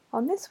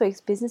On this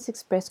week's Business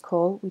Express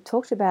call, we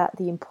talked about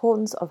the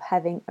importance of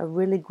having a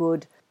really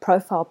good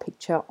profile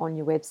picture on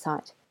your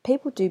website.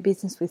 People do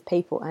business with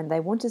people and they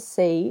want to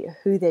see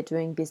who they're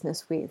doing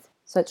business with.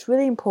 So it's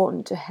really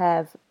important to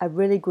have a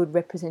really good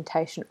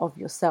representation of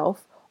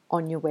yourself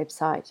on your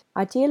website.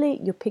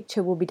 Ideally, your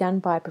picture will be done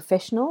by a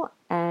professional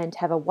and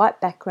have a white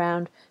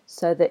background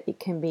so that it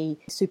can be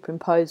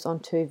superimposed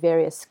onto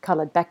various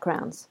coloured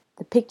backgrounds.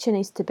 The picture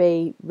needs to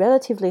be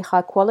relatively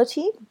high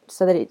quality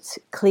so that it's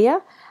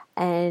clear,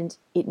 and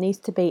it needs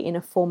to be in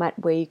a format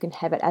where you can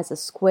have it as a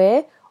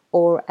square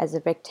or as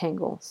a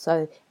rectangle.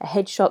 So a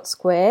headshot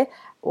square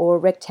or a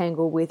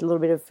rectangle with a little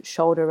bit of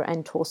shoulder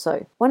and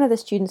torso. One of the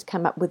students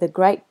came up with a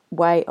great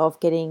way of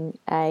getting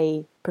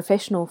a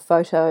professional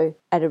photo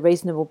at a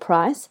reasonable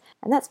price,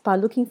 and that's by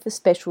looking for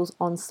specials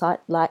on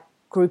sites like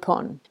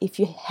Groupon. If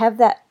you have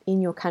that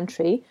in your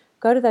country,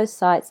 go to those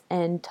sites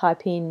and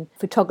type in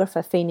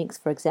Photographer Phoenix,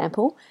 for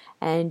example,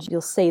 and you'll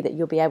see that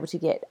you'll be able to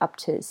get up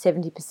to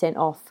 70%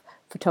 off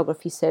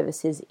photography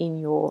services in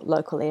your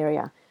local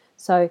area.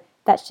 So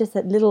that's just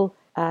a little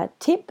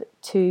tip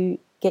to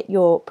get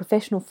your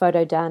professional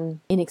photo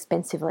done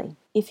inexpensively.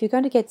 If you're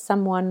going to get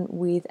someone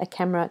with a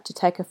camera to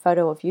take a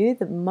photo of you,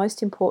 the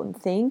most important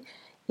thing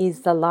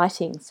is the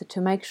lighting. So to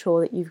make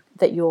sure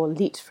that you're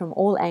lit from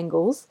all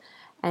angles,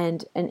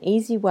 and an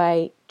easy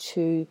way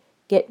to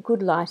get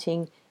good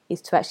lighting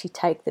is to actually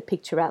take the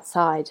picture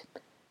outside.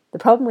 The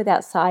problem with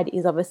outside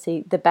is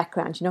obviously the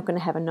background. You're not going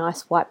to have a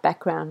nice white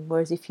background,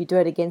 whereas if you do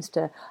it against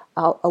a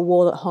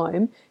wall at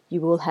home,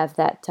 you will have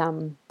that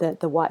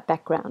the white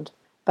background.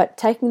 But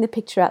taking the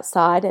picture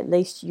outside, at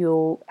least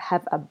you'll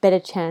have a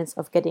better chance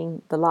of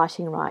getting the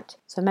lighting right.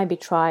 So maybe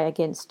try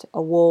against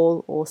a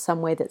wall or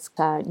somewhere that's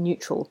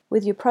neutral.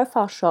 With your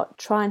profile shot,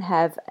 try and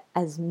have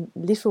as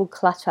little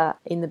clutter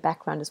in the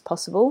background as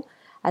possible.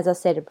 As I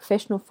said, a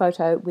professional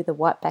photo with a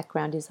white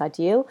background is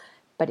ideal,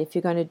 but if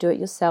you're going to do it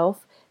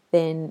yourself,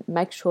 then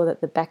make sure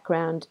that the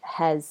background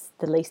has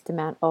the least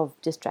amount of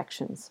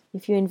distractions.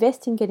 If you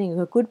invest in getting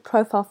a good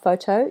profile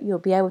photo, you'll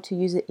be able to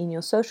use it in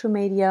your social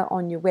media,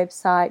 on your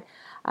website,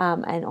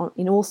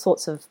 in all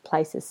sorts of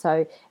places.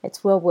 So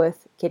it's well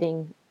worth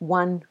getting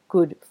one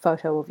good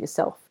photo of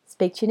yourself.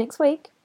 Speak to you next week.